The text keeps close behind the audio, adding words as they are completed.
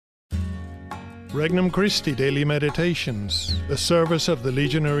Regnum Christi Daily Meditations, the service of the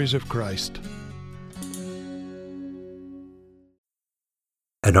Legionaries of Christ.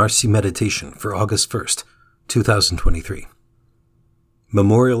 An RC Meditation for August 1st, 2023.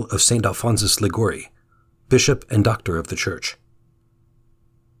 Memorial of St. Alphonsus Liguori, Bishop and Doctor of the Church.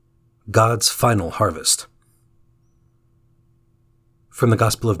 God's Final Harvest. From the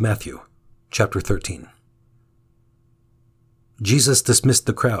Gospel of Matthew, chapter 13. Jesus dismissed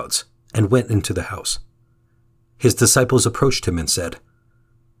the crowds and went into the house. His disciples approached him and said,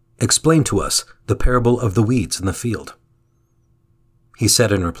 "Explain to us the parable of the weeds in the field." He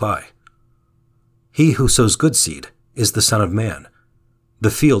said in reply, "He who sows good seed is the Son of Man.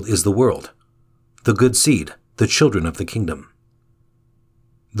 The field is the world. The good seed, the children of the kingdom.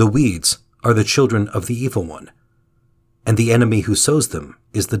 The weeds are the children of the evil one, and the enemy who sows them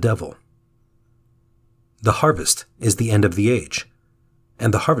is the devil. The harvest is the end of the age,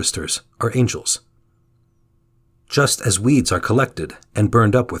 and the harvesters are angels. Just as weeds are collected and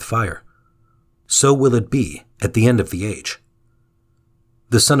burned up with fire, so will it be at the end of the age.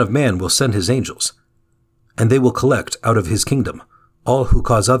 The Son of Man will send his angels, and they will collect out of his kingdom all who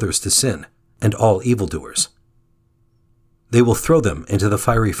cause others to sin and all evildoers. They will throw them into the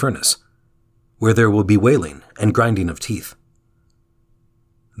fiery furnace, where there will be wailing and grinding of teeth.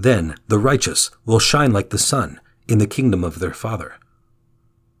 Then the righteous will shine like the sun in the kingdom of their Father.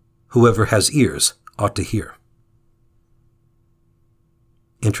 Whoever has ears ought to hear."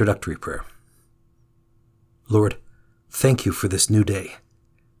 Introductory Prayer. Lord, thank you for this new day.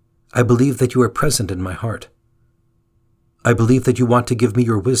 I believe that you are present in my heart. I believe that you want to give me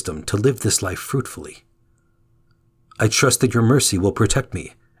your wisdom to live this life fruitfully. I trust that your mercy will protect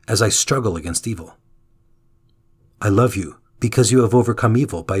me as I struggle against evil. I love you because you have overcome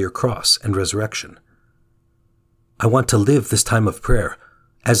evil by your cross and resurrection. I want to live this time of prayer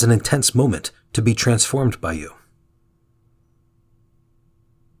as an intense moment to be transformed by you.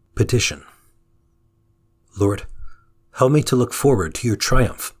 Petition. Lord, help me to look forward to your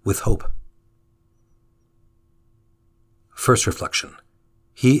triumph with hope. First reflection.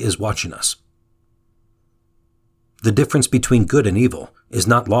 He is watching us. The difference between good and evil is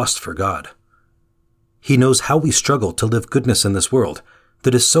not lost for God. He knows how we struggle to live goodness in this world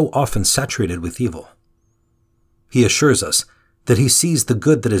that is so often saturated with evil. He assures us that he sees the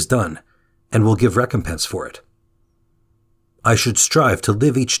good that is done and will give recompense for it. I should strive to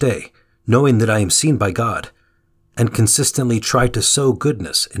live each day knowing that I am seen by God and consistently try to sow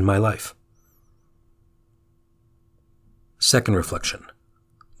goodness in my life. Second reflection.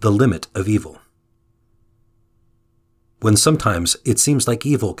 The limit of evil. When sometimes it seems like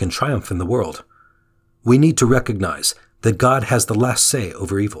evil can triumph in the world, we need to recognize that God has the last say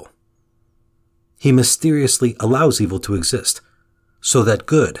over evil. He mysteriously allows evil to exist so that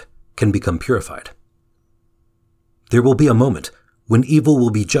good can become purified. There will be a moment when evil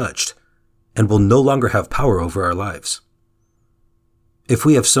will be judged and will no longer have power over our lives. If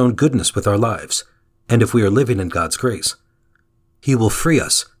we have sown goodness with our lives, and if we are living in God's grace, he will free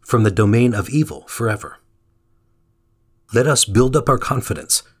us from the domain of evil forever. Let us build up our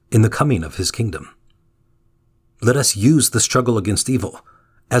confidence in the coming of his kingdom. Let us use the struggle against evil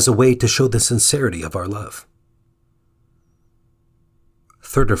as a way to show the sincerity of our love.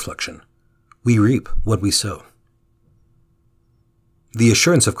 Third reflection. We reap what we sow. The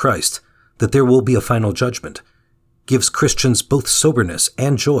assurance of Christ that there will be a final judgment gives Christians both soberness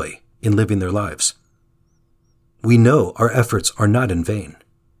and joy in living their lives. We know our efforts are not in vain.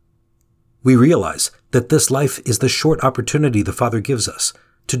 We realize that this life is the short opportunity the Father gives us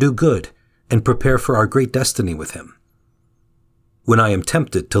to do good and prepare for our great destiny with him. When I am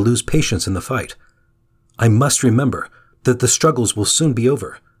tempted to lose patience in the fight, I must remember that the struggles will soon be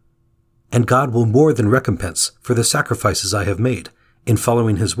over, and God will more than recompense for the sacrifices I have made in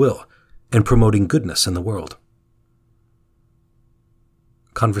following his will and promoting goodness in the world.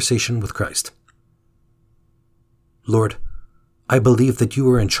 Conversation with Christ. Lord, I believe that you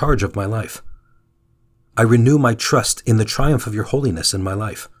are in charge of my life. I renew my trust in the triumph of your holiness in my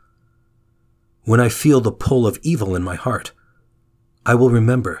life. When I feel the pull of evil in my heart, I will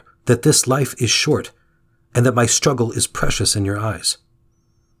remember that this life is short and that my struggle is precious in your eyes.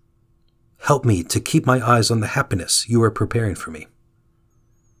 Help me to keep my eyes on the happiness you are preparing for me.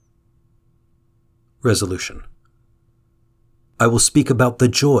 Resolution. I will speak about the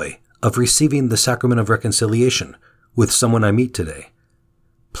joy of receiving the sacrament of reconciliation with someone I meet today,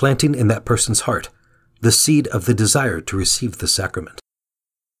 planting in that person's heart the seed of the desire to receive the sacrament.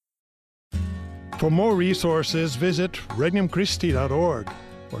 For more resources, visit regnumchristi.org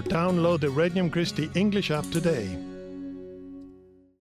or download the Regnum Christi English app today.